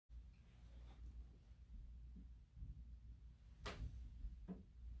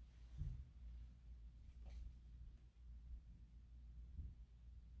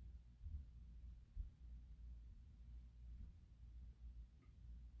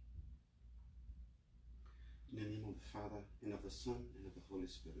the Father, and of the Son, and of the Holy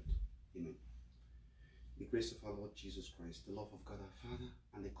Spirit. Amen. The grace of our Lord Jesus Christ, the love of God our Father,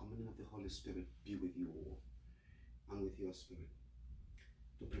 and the communion of the Holy Spirit be with you all, and with your spirit.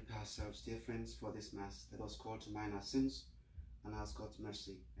 To prepare ourselves, dear friends, for this Mass, let us call to mind our sins and ask God's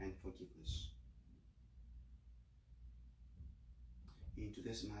mercy and forgiveness. Into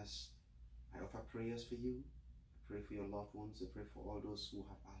this Mass, I offer prayers for you. I pray for your loved ones. I pray for all those who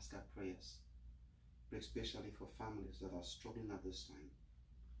have asked our prayers. Pray especially for families that are struggling at this time.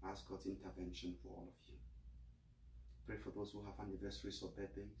 Ask God's intervention for all of you. Pray for those who have anniversaries or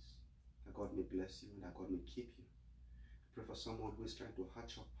birthdays, that God may bless you and that God may keep you. Pray for someone who is trying to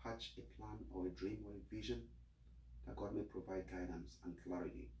hatch a plan or a dream or a vision, that God may provide guidance and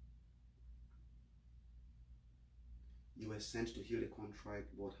clarity. You were sent to heal the contrite.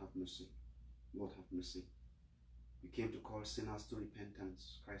 Lord, have mercy. Lord, have mercy. You came to call sinners to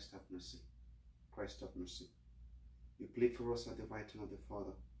repentance. Christ, have mercy. Christ, have mercy. You plead for us at the right hand of the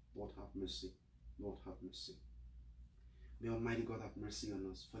Father. Lord, have mercy. Lord, have mercy. May Almighty God have mercy on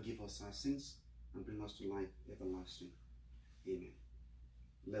us, forgive us our sins, and bring us to life everlasting. Amen.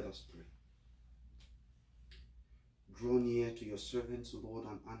 Let us pray. Draw near to your servants, O Lord,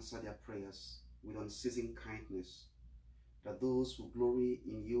 and answer their prayers with unceasing kindness, that those who glory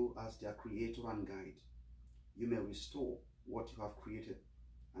in you as their creator and guide, you may restore what you have created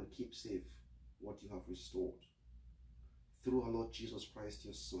and keep safe what you have restored. Through our Lord Jesus Christ,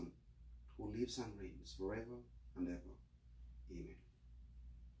 your Son, who lives and reigns forever and ever. Amen.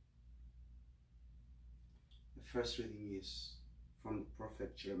 The first reading is from the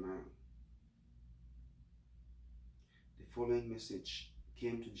prophet Jeremiah. The following message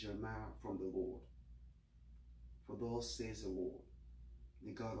came to Jeremiah from the Lord. For thus says the Lord,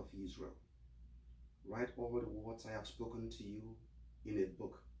 the God of Israel, write all the words I have spoken to you in a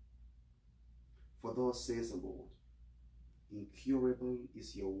book. For thus says the Lord, incurable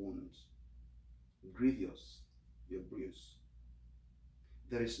is your wound, grievous your bruise.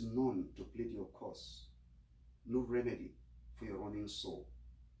 There is none to plead your cause, no remedy for your running soul,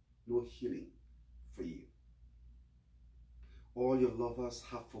 no healing for you. All your lovers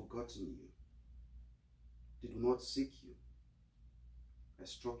have forgotten you. They do not seek you. I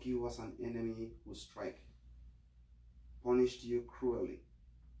struck you as an enemy who strike, punished you cruelly.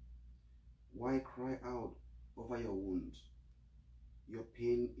 Why cry out over your wound? Your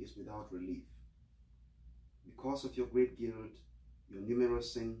pain is without relief. Because of your great guilt, your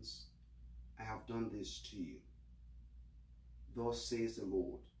numerous sins, I have done this to you. Thus says the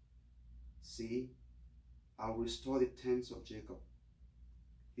Lord, see, I'll restore the tents of Jacob,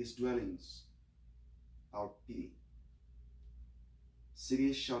 his dwellings I'll pity.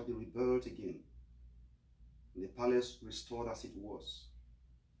 Cities shall be rebuilt again, and the palace restored as it was.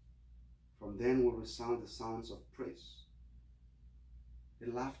 From then will resound the sounds of praise,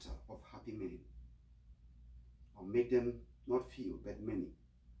 the laughter of happy men. I'll make them not few, but many.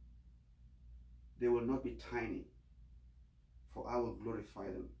 They will not be tiny, for I will glorify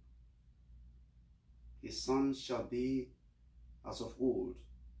them. His sons shall be as of old,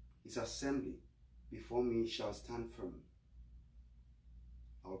 his assembly before me shall stand firm.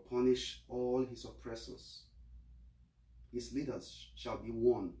 I'll punish all his oppressors. His leaders shall be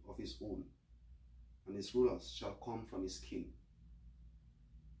one of his own, and his rulers shall come from his king.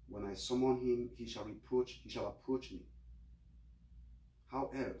 When I summon him, he shall approach me. How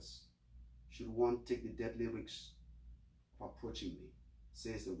else should one take the deadly risks of approaching me,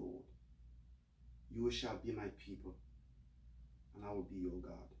 says the Lord. You shall be my people, and I will be your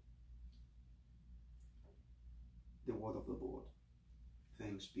God. The word of the Lord.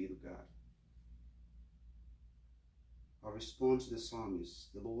 Thanks be to God. Our response to the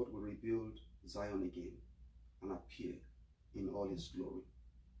psalmist, the Lord will rebuild Zion again and appear in all his glory.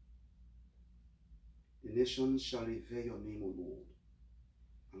 The nations shall revere your name, O Lord,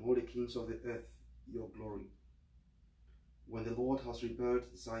 and all the kings of the earth your glory. When the Lord has rebuilt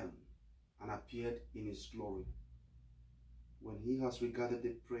Zion and appeared in his glory, when he has regarded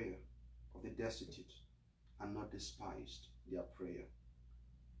the prayer of the destitute and not despised their prayer,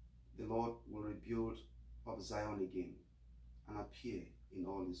 the Lord will rebuild up Zion again and appear in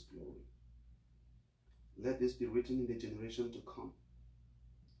all his glory. Let this be written in the generation to come,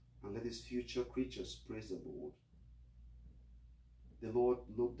 and let his future creatures praise the Lord. The Lord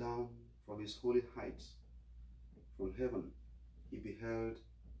looked down from his holy heights. From heaven he beheld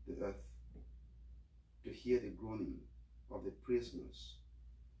the earth, to hear the groaning of the prisoners,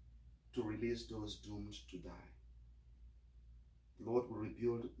 to release those doomed to die. The Lord will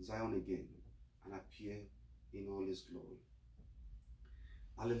rebuild Zion again and appear in all his glory.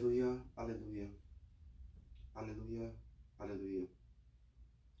 Alleluia, alleluia. Hallelujah, hallelujah.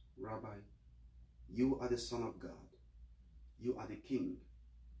 Rabbi, you are the Son of God. You are the King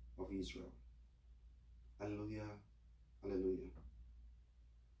of Israel. Hallelujah, hallelujah.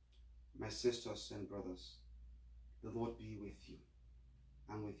 My sisters and brothers, the Lord be with you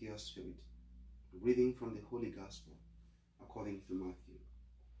and with your spirit. Reading from the Holy Gospel according to Matthew.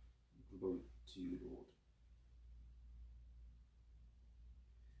 Glory to you, Lord.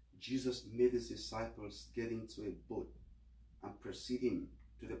 Jesus made his disciples get into a boat and proceed him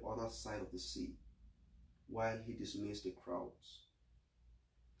to the other side of the sea, while he dismissed the crowds.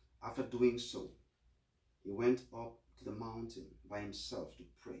 After doing so, he went up to the mountain by himself to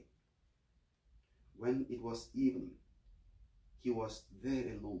pray. When it was evening, he was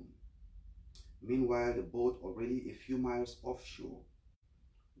there alone. Meanwhile, the boat, already a few miles offshore,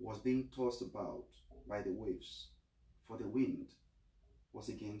 was being tossed about by the waves, for the wind was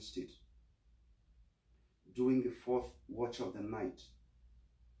against it. During the fourth watch of the night,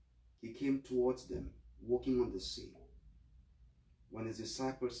 he came towards them, walking on the sea. When his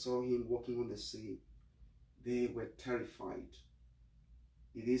disciples saw him walking on the sea, they were terrified.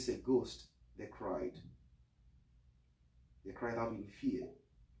 "It is a ghost," they cried. They cried out in fear.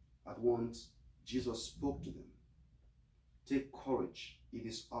 At once, Jesus spoke to them. "Take courage, it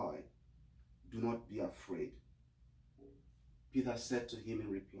is I. Do not be afraid." Peter said to him in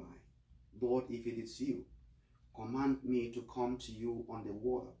reply, "Lord, if it is you, command me to come to you on the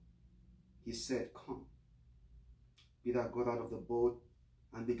water." He said, "Come." Peter got out of the boat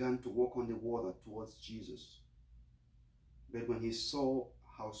and began to walk on the water towards Jesus. But when he saw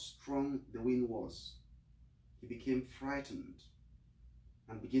how strong the wind was, he became frightened,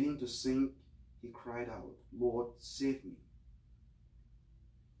 and beginning to sink, he cried out, "Lord, save me."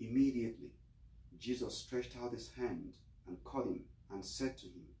 Immediately, Jesus stretched out his hand and caught him and said to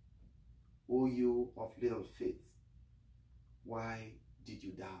him, "O you of little faith, why did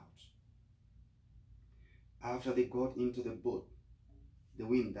you doubt?" After they got into the boat, the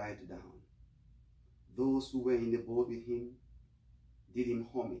wind died down. Those who were in the boat with him did him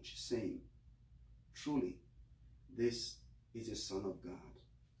homage, saying, "Truly, this is the Son of God."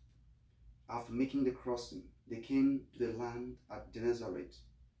 After making the crossing, they came to the land at Gennesaret.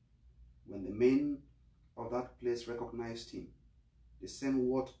 When the men of that place recognized him, they sent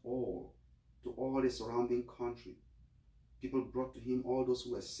word to all the surrounding country. People brought to him all those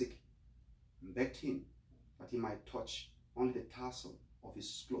who were sick and begged him that he might touch only the tassel of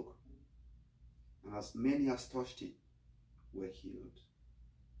his cloak. And as many as touched it were healed.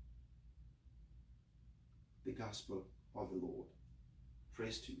 The Gospel of the Lord.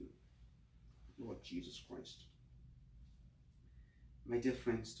 Praise to you, Lord Jesus Christ. My dear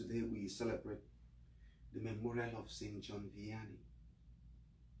friends, today we celebrate the memorial of Saint John Vianney.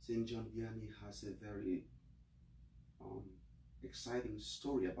 Saint John Vianney has a very exciting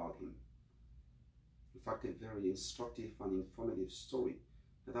story about him. In fact, a very instructive and informative story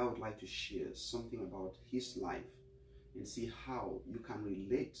that I would like to share something about his life and see how you can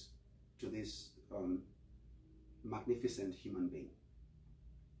relate to this magnificent human being.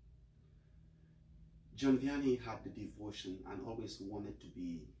 John Vianney had the devotion and always wanted to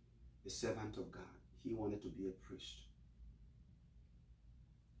be a servant of God. He wanted to be a priest.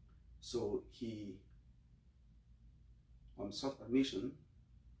 So he sought admission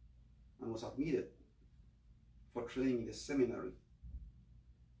and was admitted for training in the seminary.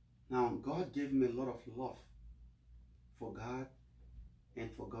 Now, God gave him a lot of love for God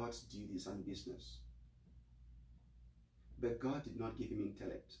and for God's duties and business. But God did not give him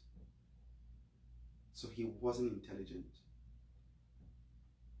intellect. So he wasn't intelligent.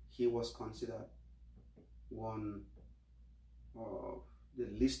 He was considered one of the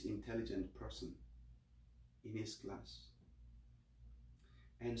least intelligent person in his class.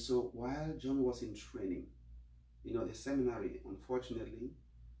 And so while John was in training, the seminary, unfortunately,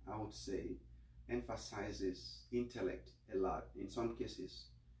 I would say, emphasizes intellect a lot. In some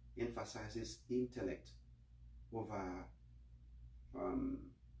cases, emphasizes intellect over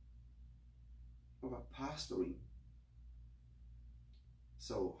pastoring.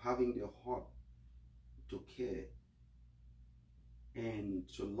 So having the heart to care and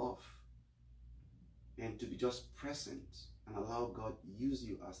to love and to be just present and allow God use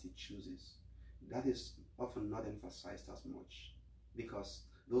you as he chooses, that is often not emphasized as much, because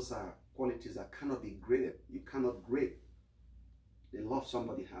those are qualities that cannot be graded. You cannot grade the love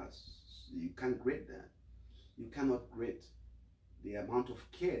somebody has. You can't grade that. You cannot grade the amount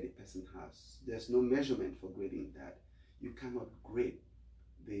of care the person has. There's no measurement for grading that. You cannot grade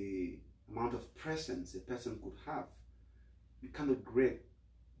the amount of presence a person could have. You cannot grade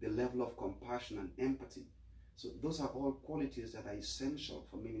the level of compassion and empathy So those are all qualities that are essential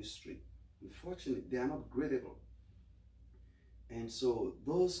for ministry. Unfortunately, they are not gradable. And so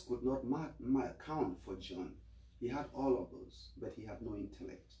those could not count for John. He had all of those, but he had no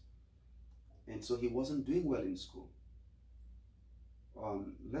intellect. And so he wasn't doing well in school.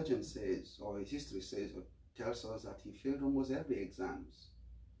 Legend says, or history says, or tells us that he failed almost every exams.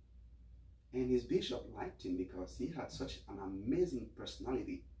 And his bishop liked him because he had such an amazing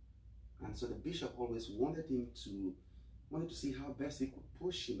personality. And so the bishop always wanted to see how best he could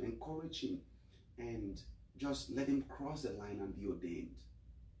push him, encourage him, and just let him cross the line and be ordained.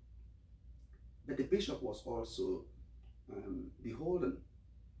 But the bishop was also beholden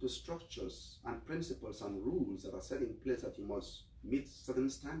to structures and principles and rules that are set in place that you must meet certain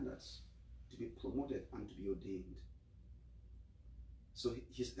standards to be promoted and to be ordained. So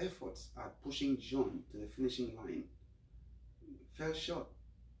his efforts at pushing John to the finishing line fell short.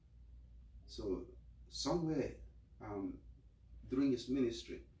 So somewhere during his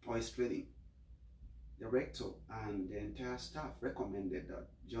ministry or his training, the rector and the entire staff recommended that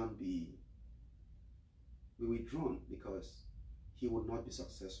John be withdrawn because he would not be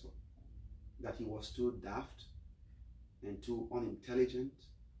successful, that he was too daft and too unintelligent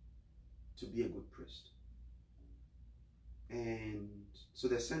to be a good priest. And so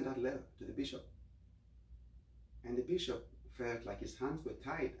they sent that letter to the bishop. And the bishop felt like his hands were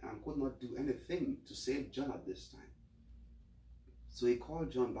tied and could not do anything to save John at this time. So he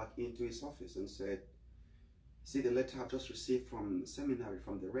called John back into his office and said, see, the letter I've just received from the seminary,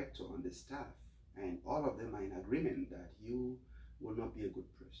 from the rector and the staff, and all of them are in agreement that you will not be a good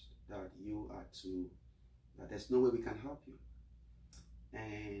priest, that that there's no way we can help you.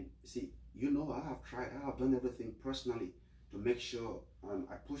 And see, I have tried, I have done everything personally to make sure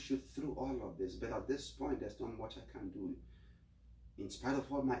I push you through all of this, but at this point, there's not much I can do. In spite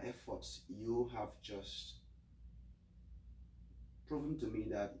of all my efforts, you have just proven to me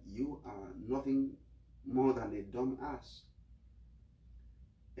that you are nothing more than a dumb ass.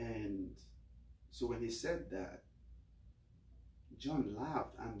 And so when he said that, John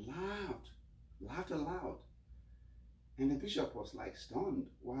laughed and laughed aloud. And the bishop was like stunned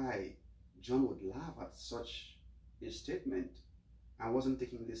why John would laugh at such a statement. I wasn't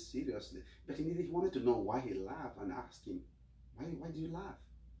taking this seriously. But he wanted to know why he laughed and asked him, why do you laugh?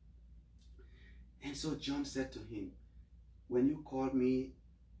 And so John said to him, when you called me,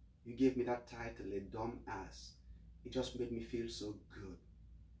 you gave me that title, a dumb ass. It just made me feel so good.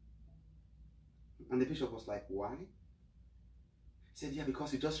 And the bishop was like, why? He said, yeah,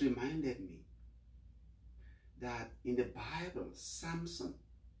 because it just reminded me that in the Bible, Samson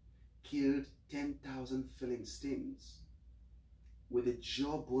killed 10,000 Philistines with the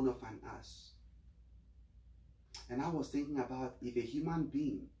jawbone of an ass. And I was thinking about if a human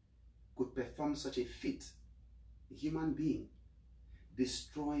being could perform such a feat, a human being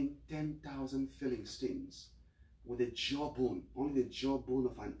destroying 10,000 Philistines with the jawbone, only the jawbone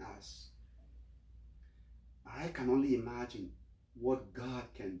of an ass, I can only imagine what God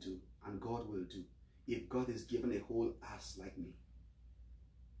can do and God will do if God is given a whole ass like me.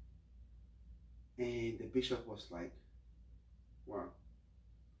 And the bishop was like, wow,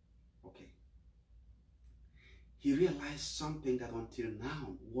 okay. He realized something that until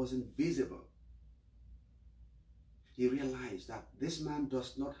now wasn't visible. He realized that this man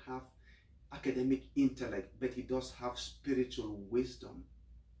does not have academic intellect, but he does have spiritual wisdom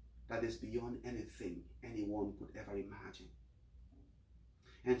that is beyond anything anyone could ever imagine.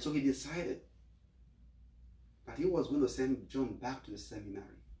 And so he decided that he was going to send John back to the seminary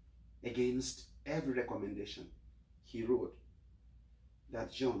against every recommendation. He wrote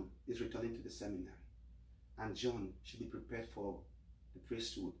that John is returning to the seminary and John should be prepared for the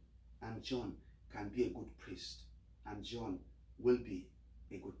priesthood, and John can be a good priest, and John will be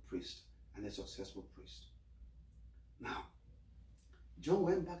a good priest and a successful priest. Now, John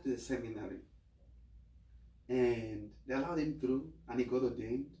went back to the seminary and they allowed him through and he got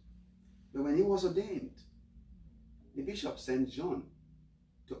ordained. But when he was ordained, the bishop sent John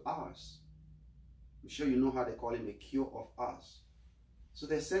to Ars. I'm sure you know how they call him, a cure of Ars. So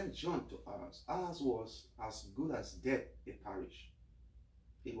they sent John to Ars. Ars was as good as dead, a parish.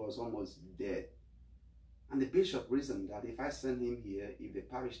 It was almost dead. And the bishop reasoned that if I send him here, if the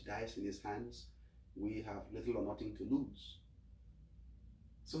parish dies in his hands, we have little or nothing to lose.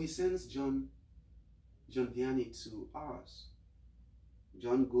 So he sends John Vianney to Ars.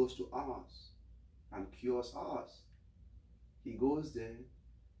 John goes to Ars and cures Ars. He goes there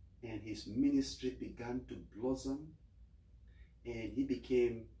and his ministry began to blossom, and he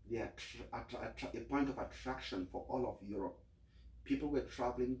became a point of attraction for all of Europe. People were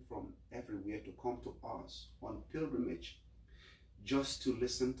traveling from everywhere to come to us on pilgrimage just to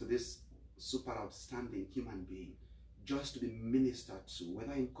listen to this super outstanding human being, just to be ministered to,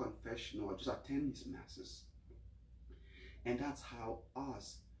 whether in confession or just attend his masses. And that's how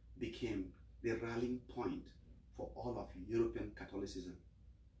us became the rallying point for all of European Catholicism.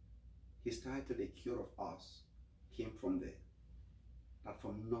 His title, The Cure of Us, came from there. That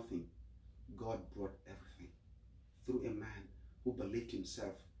from nothing, God brought everything through a man who believed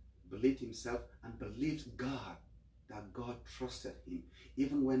himself and believed God, that God trusted him,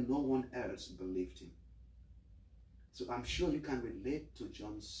 even when no one else believed him. So I'm sure you can relate to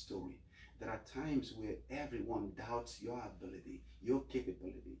John's story. There are times where everyone doubts your ability, your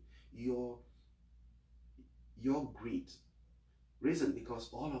capability, your greed. Reason, because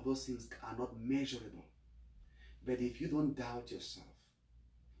all of those things are not measurable. But if you don't doubt yourself,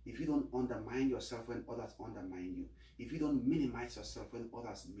 if you don't undermine yourself when others undermine you, if you don't minimize yourself when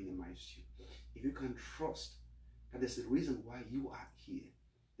others minimize you, if you can trust that there's a reason why you are here,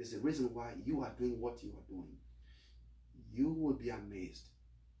 there's a reason why you are doing what you are doing, you will be amazed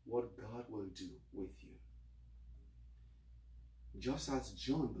what God will do with you. Just as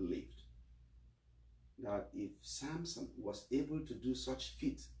John believed that if Samson was able to do such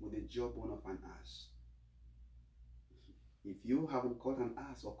feats with the jawbone of an ass, if you haven't called an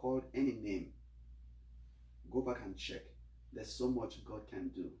ass or called any name, go back and check. There's so much God can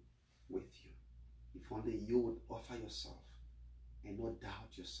do with you. If only you would offer yourself and not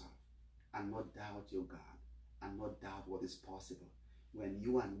doubt yourself, and not doubt your God, and not doubt what is possible when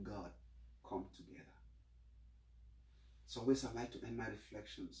you and God come together. So always I like to end my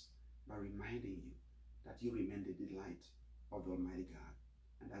reflections by reminding you that you remain the delight of the Almighty God,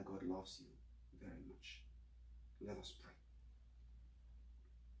 and that God loves you very much. Let us pray.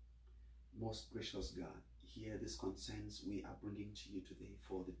 Most gracious God, hear these concerns we are bringing to you today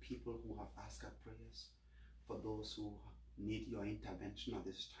for the people who have asked our prayers, for those who need your intervention at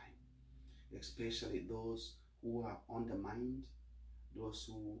this time, especially those who are undermined, those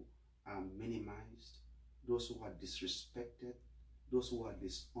who are minimized, those who are disrespected, those who are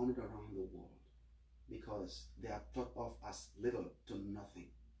dishonored around the world, because they are thought of as little to nothing.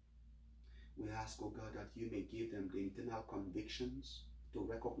 We ask, oh God, that you may give them the internal convictions to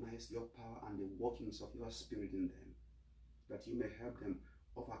recognize your power and the workings of your Spirit in them, that you may help them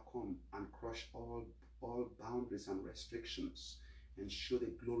overcome and crush all boundaries and restrictions and show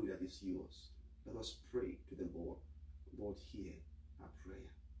the glory that is yours. Let us pray to the Lord. Lord, hear our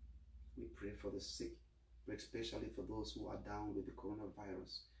prayer. We pray for the sick, but especially for those who are down with the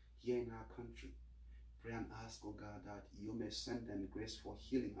coronavirus here in our country. Pray and ask, oh God, that you may send them grace for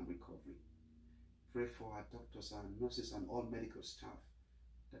healing and recovery. Pray for our doctors, our nurses, and all medical staff,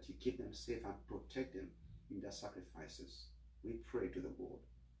 that you keep them safe and protect them in their sacrifices. We pray to the Lord.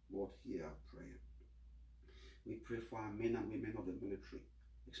 Lord, hear our prayer. We pray for our men and women of the military,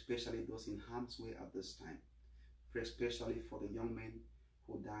 especially those in harm's way at this time. Pray especially for the young men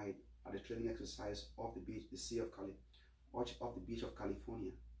who died at the training exercise of the beach, of the beach of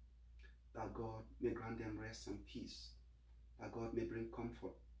California. That God may grant them rest and peace. That God may bring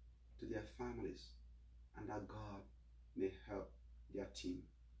comfort to their families, and that God may help their team.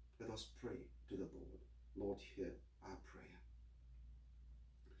 Let us pray to the Lord. Lord, hear our prayer.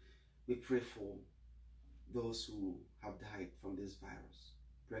 We pray for those who have died from this virus.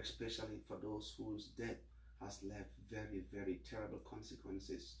 Pray especially for those whose death has left very, very terrible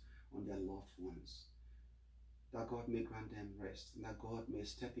consequences on their loved ones. That God may grant them rest, and that God may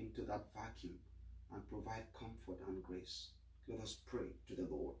step into that vacuum and provide comfort and grace. Let us pray to the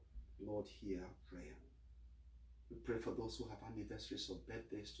Lord. Lord, hear our prayer. We pray for those who have anniversaries or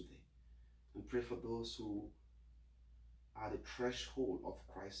birthdays today, and pray for those who are at the threshold of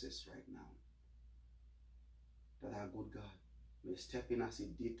crisis right now, that our good God may step in as he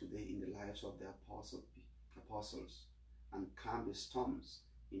did today in the lives of the apostles and calm the storms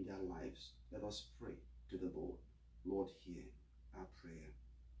in their lives. Let us pray to the Lord. Lord, hear our prayer.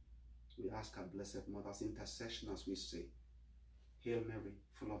 We ask our Blessed Mother's intercession as we say, Hail Mary,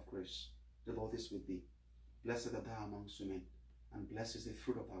 full of grace, the Lord is with thee. Blessed art thou amongst women, and blessed is the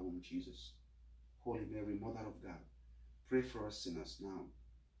fruit of thy womb, Jesus. Holy Mary, Mother of God, pray for us sinners now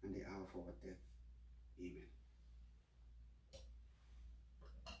and the hour of our death. Amen.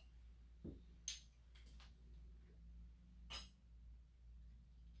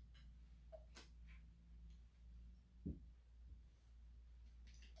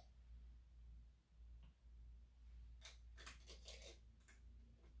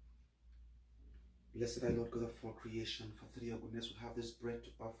 Blessed are Lord God of all creation, for through your goodness we have this bread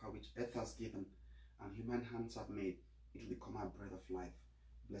to offer which earth has given and human hands have made. it will become our bread of life.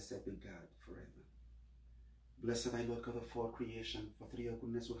 Blessed be God forever. Blessed thy Lord God of all creation, for through your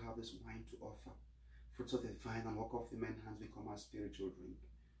goodness we have this wine to offer. Fruits of the vine and work of the man's hands become our spiritual drink.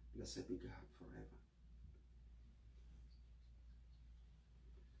 Blessed be God forever.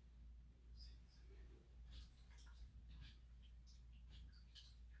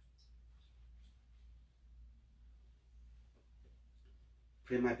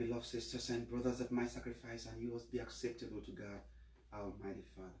 Pray, my beloved sisters and brothers, that my sacrifice and yours be acceptable to God, our Almighty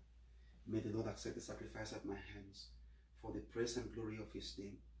Father. May the Lord accept the sacrifice at my hands for the praise and glory of his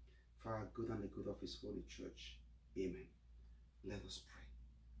name, for our good and the good of his holy church. Amen. Let us pray.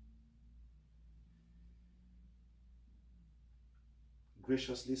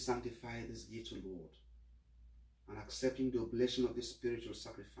 Graciously sanctify this gift, O Lord, and accepting the oblation of this spiritual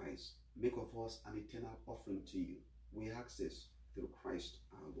sacrifice, make of us an eternal offering to you. We ask this through Christ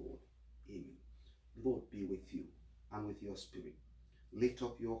our Lord. Amen. The Lord be with you and with your spirit. Lift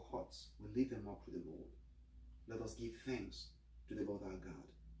up your hearts. We lift them up to the Lord. Let us give thanks to the Lord our God.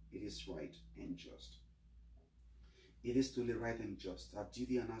 It is right and just. It is truly right and just, our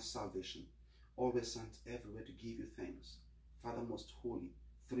duty and our salvation, always and everywhere to give you thanks, Father most holy,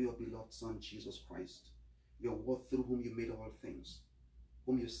 through your beloved Son, Jesus Christ, your word through whom you made all things,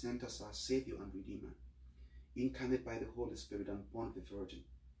 whom you sent as our Savior and Redeemer, incarnate by the Holy Spirit and born of the Virgin,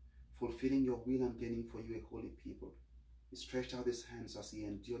 fulfilling your will and gaining for you a holy people. He stretched out his hands as he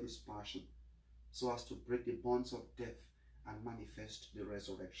endured his passion, so as to break the bonds of death and manifest the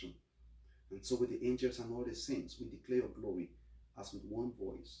resurrection. And so with the angels and all the saints, we declare your glory, as with one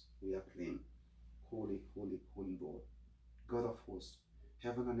voice we acclaim, Holy, holy, holy Lord, God of hosts,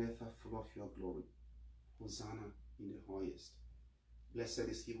 heaven and earth are full of your glory. Hosanna in the highest. Blessed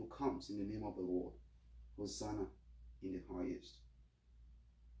is he who comes in the name of the Lord. Hosanna in the highest.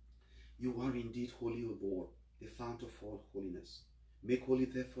 You are indeed holy, O Lord, the fount of all holiness. Make holy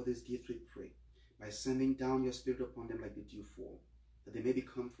therefore this gift, we pray, by sending down your Spirit upon them like the dewfall, that they may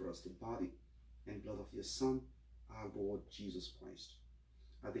become for us the body and blood of your Son, our Lord Jesus Christ.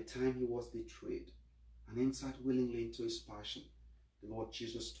 At the time he was betrayed and entered willingly into his passion, the Lord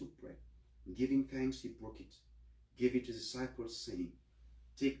Jesus took bread, and giving thanks he broke it, gave it to his disciples, saying,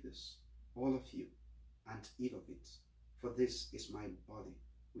 Take this, all of you, and eat of it, for this is my body,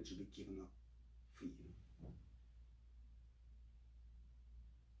 which will be given up for you.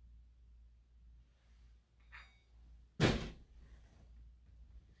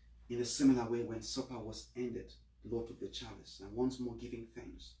 In a similar way, when supper was ended, the Lord took the chalice, and once more giving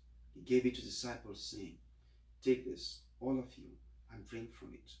thanks, he gave it to the disciples, saying, Take this, all of you, and drink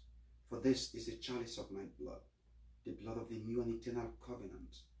from it, for this is the chalice of my blood, the blood of the new and eternal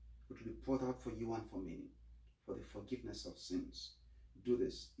covenant, which will be poured out for you and for many, for the forgiveness of sins. Do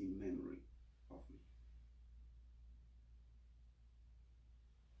this in memory of me.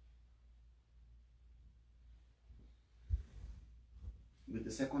 With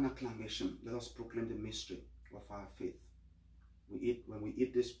the second acclamation, let us proclaim the mystery of our faith. When we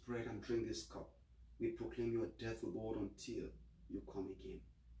eat this bread and drink this cup, we proclaim your death, O Lord, until you come again.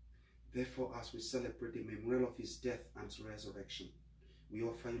 Therefore, as we celebrate the memorial of his death and resurrection, we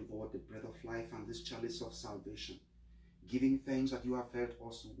offer you, Lord, the bread of life and this chalice of salvation, giving thanks that you have felt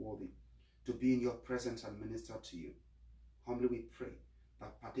us worthy to be in your presence and minister to you. Humbly we pray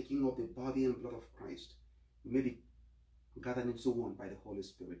that, partaking of the body and blood of Christ, we may be gathered into one by the Holy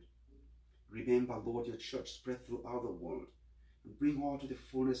Spirit. Remember, Lord, your church spread throughout the world, and bring all to the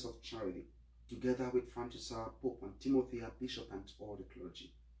fullness of charity, together with Francis our Pope and Timothy our Bishop and all the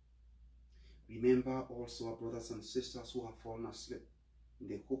clergy. Remember also our brothers and sisters who have fallen asleep in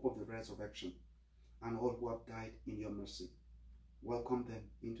the hope of the resurrection, and all who have died in your mercy. Welcome them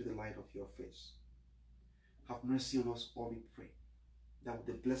into the light of your face. Have mercy on us all, we pray, that with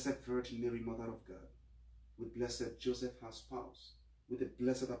the Blessed Virgin Mary, Mother of God, with blessed Joseph, her spouse, with the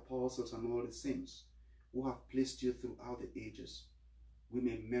blessed apostles and all the saints who have pleased you throughout the ages, we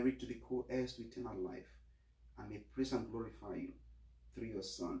may merit to be co-heirs to eternal life, and may praise and glorify you through your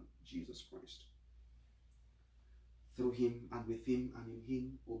Son, Jesus Christ. Through him, and with him, and in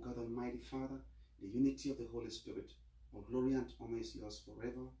him, O God Almighty Father, the unity of the Holy Spirit, all glory and honor is yours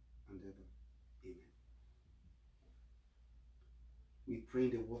forever and ever. Amen. We pray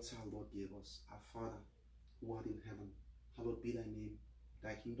in the words our Lord gave us. Our Father, who art in heaven, hallowed be thy name.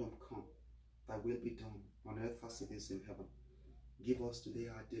 Thy kingdom come, thy will be done, on earth as it is in heaven. Give us today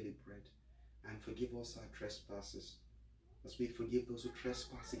our daily bread, and forgive us our trespasses, as we forgive those who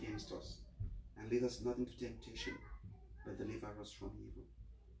trespass against us. And lead us not into temptation, but deliver us from evil.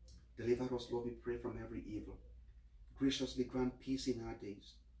 Deliver us, Lord, we pray, from every evil. Graciously grant peace in our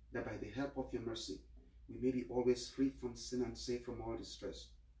days, that by the help of your mercy, we may be always free from sin and safe from all distress,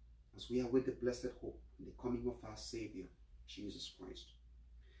 as we await the blessed hope in the coming of our Savior, Jesus Christ.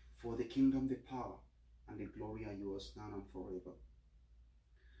 For the kingdom, the power, and the glory are yours now and forever.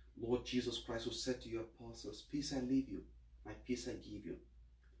 Lord Jesus Christ, who said to your apostles, peace I leave you, my peace I give you.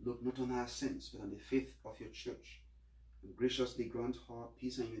 Look not on our sins, but on the faith of your church, and graciously grant her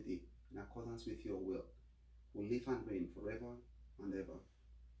peace and unity in accordance with your will, who live and reign forever and ever.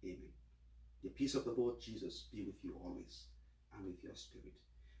 Amen. The peace of the Lord Jesus be with you always, and with your spirit.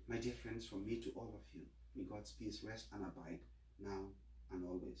 My dear friends, from me to all of you, may God's peace rest and abide now and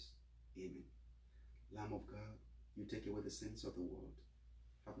always. Amen. Lamb of God, you take away the sins of the world.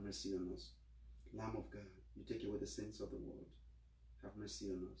 Have mercy on us. Lamb of God, you take away the sins of the world. Have mercy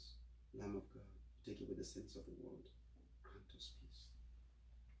on us. Lamb of God, you take away the sins of the world. Grant us peace.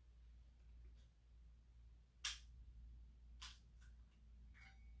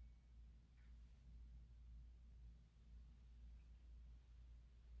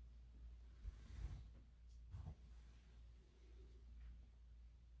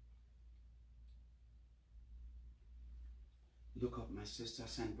 Look up, my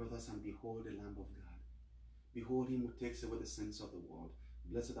sisters and brothers, and behold the Lamb of God. Behold him who takes away the sins of the world.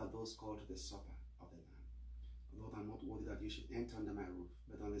 Blessed are those called to the supper of the Lamb. Lord, I'm not worthy that you should enter under my roof,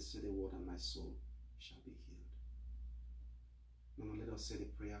 but only say the word and my soul shall be healed. Now let us say the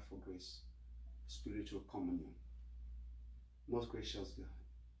prayer for grace, spiritual communion. Most gracious God,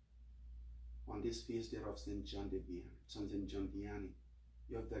 on this feast day of Saint John Vianney,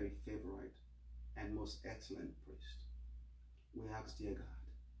 your very favorite and most excellent priest, we ask, dear God,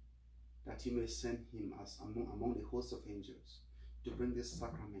 that you may send him as among the host of angels to bring this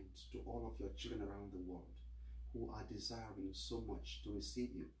sacrament to all of your children around the world who are desiring so much to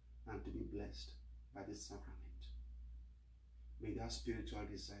receive you and to be blessed by this sacrament. May their spiritual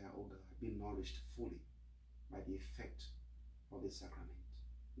desire, O God, be nourished fully by the effect of the sacrament.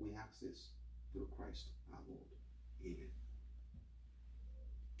 We ask this through Christ our Lord. Amen.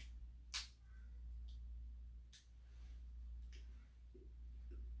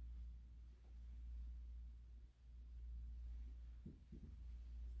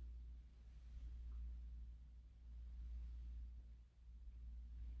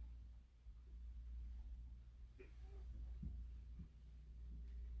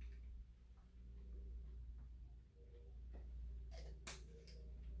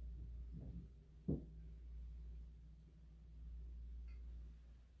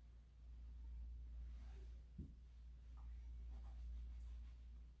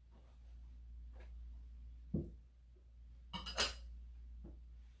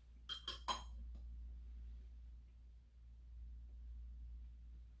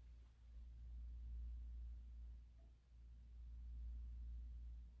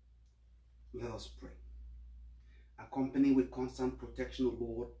 Let us pray. Accompany with constant protection, O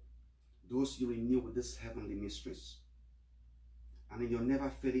Lord, those you renew with these heavenly mysteries, and in your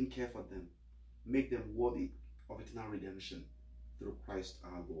never-failing care for them, make them worthy of eternal redemption through Christ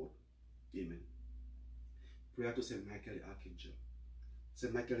our Lord. Amen. Prayer to Saint Michael the Archangel.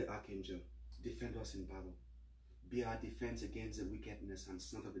 Saint Michael the Archangel, defend us in battle. Be our defense against the wickedness and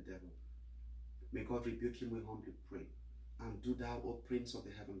sins of the devil. May God rebuke him, we humbly pray. And do thou, O Prince of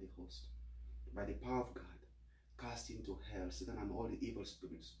the heavenly host, by the power of God, cast into hell Satan and all the evil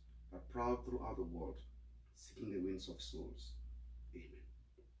spirits that prowl throughout the world, seeking the winds of souls. Amen.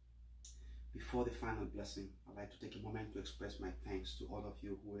 Before the final blessing, I'd like to take a moment to express my thanks to all of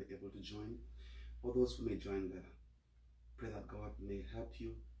you who were able to join, or those who may join later. Pray that God may help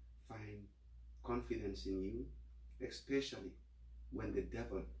you find confidence in you, especially when the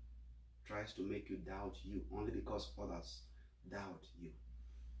devil tries to make you doubt you only because others doubt you.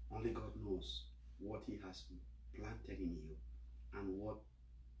 Only God knows what he has planted in you and what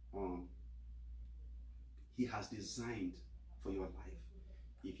he has designed for your life.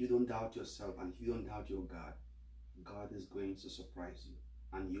 If you don't doubt yourself and if you don't doubt your God, God is going to surprise you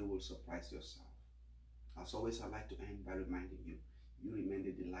and you will surprise yourself. As always, I'd like to end by reminding you, you remain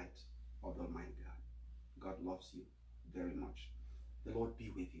the delight of the Almighty God. God loves you very much. The Lord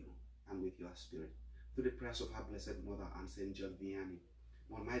be with you and with your spirit. Through the prayers of our Blessed Mother and Saint John Vianney,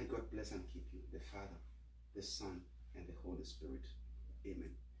 Almighty God bless and keep you, the Father, the Son, and the Holy Spirit.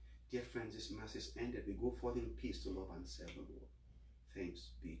 Amen. Dear friends, this Mass is ended. We go forth in peace to love and serve the Lord. Thanks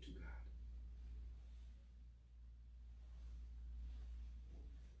be to God.